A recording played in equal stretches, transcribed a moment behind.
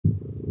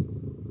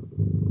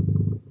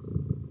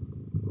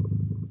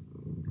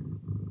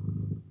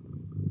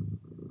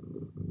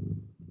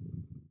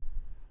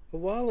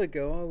while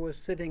ago I was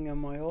sitting in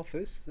my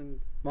office and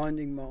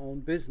minding my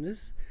own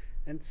business,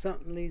 and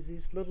suddenly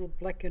this little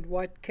black and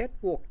white cat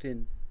walked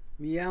in,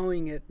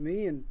 meowing at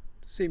me and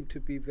seemed to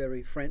be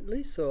very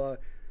friendly. So I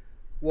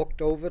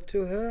walked over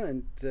to her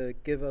and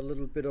give her a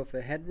little bit of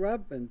a head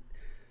rub, and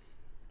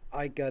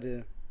I got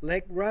a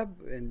leg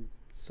rub, and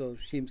so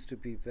she seems to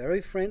be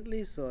very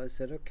friendly. So I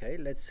said, okay,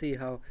 let's see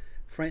how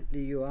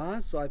friendly you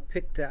are. So I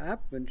picked her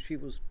up and she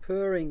was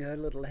purring her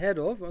little head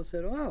off. I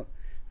said, oh,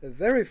 a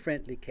very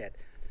friendly cat.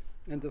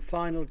 And the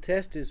final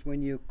test is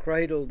when you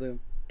cradle the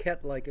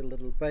cat like a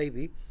little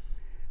baby.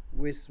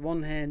 With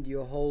one hand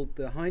you hold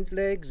the hind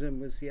legs,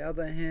 and with the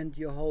other hand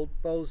you hold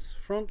both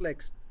front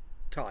legs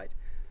tight.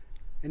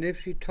 And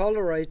if she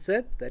tolerates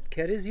it, that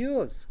cat is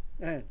yours.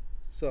 And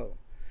so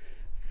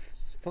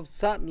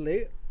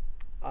suddenly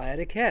I had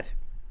a cat.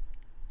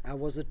 I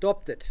was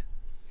adopted.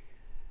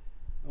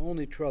 The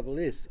only trouble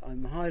is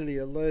I'm highly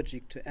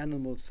allergic to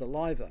animal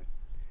saliva.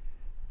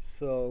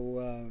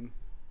 So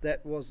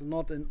that was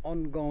not an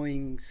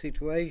ongoing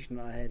situation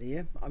I had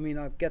here. I mean,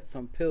 I've got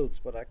some pills,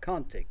 but I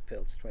can't take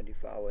pills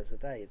 24 hours a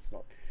day. It's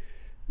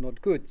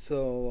not good.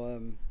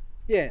 So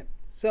yeah,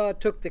 so I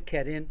took the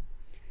cat in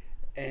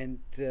and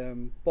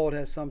bought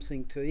her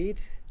something to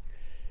eat,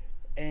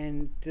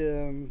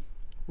 and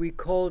we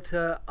called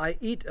her I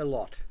Eat a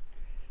Lot.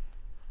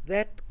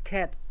 That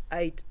cat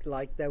ate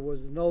like there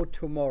was no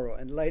tomorrow,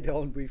 and later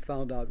on we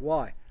found out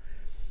why.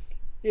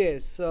 Yeah,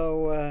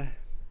 so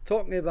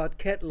talking about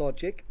cat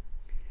logic,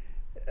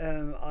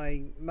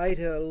 I made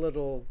her a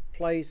little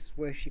place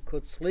where she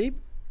could sleep.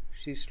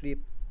 She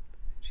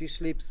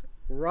sleeps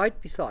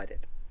right beside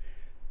it.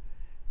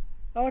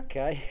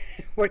 Okay,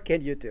 what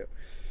can you do?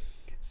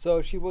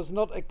 So she was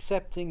not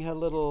accepting her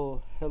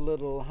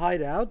little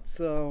hideout.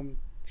 So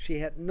she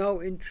had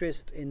no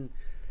interest in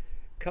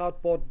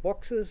cardboard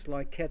boxes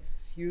like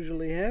cats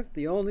usually have.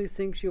 The only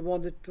thing she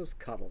wanted was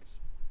cuddles,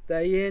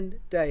 day in,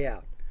 day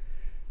out.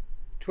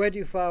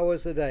 24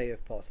 hours a day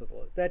if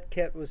possible. That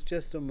cat was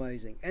just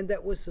amazing. And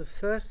that was the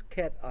first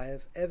cat I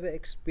have ever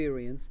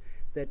experienced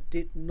that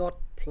did not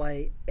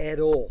play at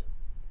all.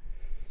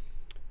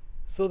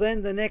 So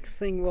then the next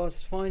thing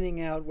was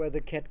finding out where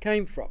the cat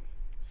came from.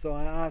 So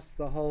I asked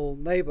the whole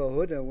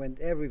neighborhood. I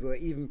went everywhere,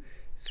 even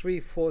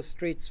 3-4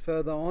 streets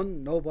further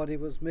on. Nobody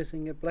was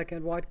missing a black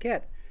and white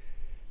cat.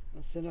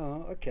 I said,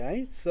 oh,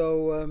 okay.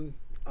 So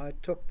I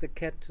took the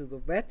cat to the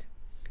vet,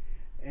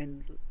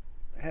 and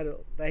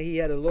he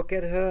had a look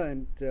at her,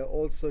 and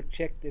also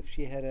checked if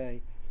she had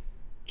a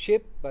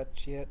chip, but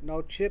she had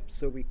no chip,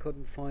 so we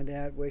couldn't find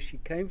out where she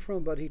came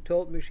from. But he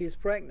told me she's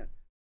pregnant.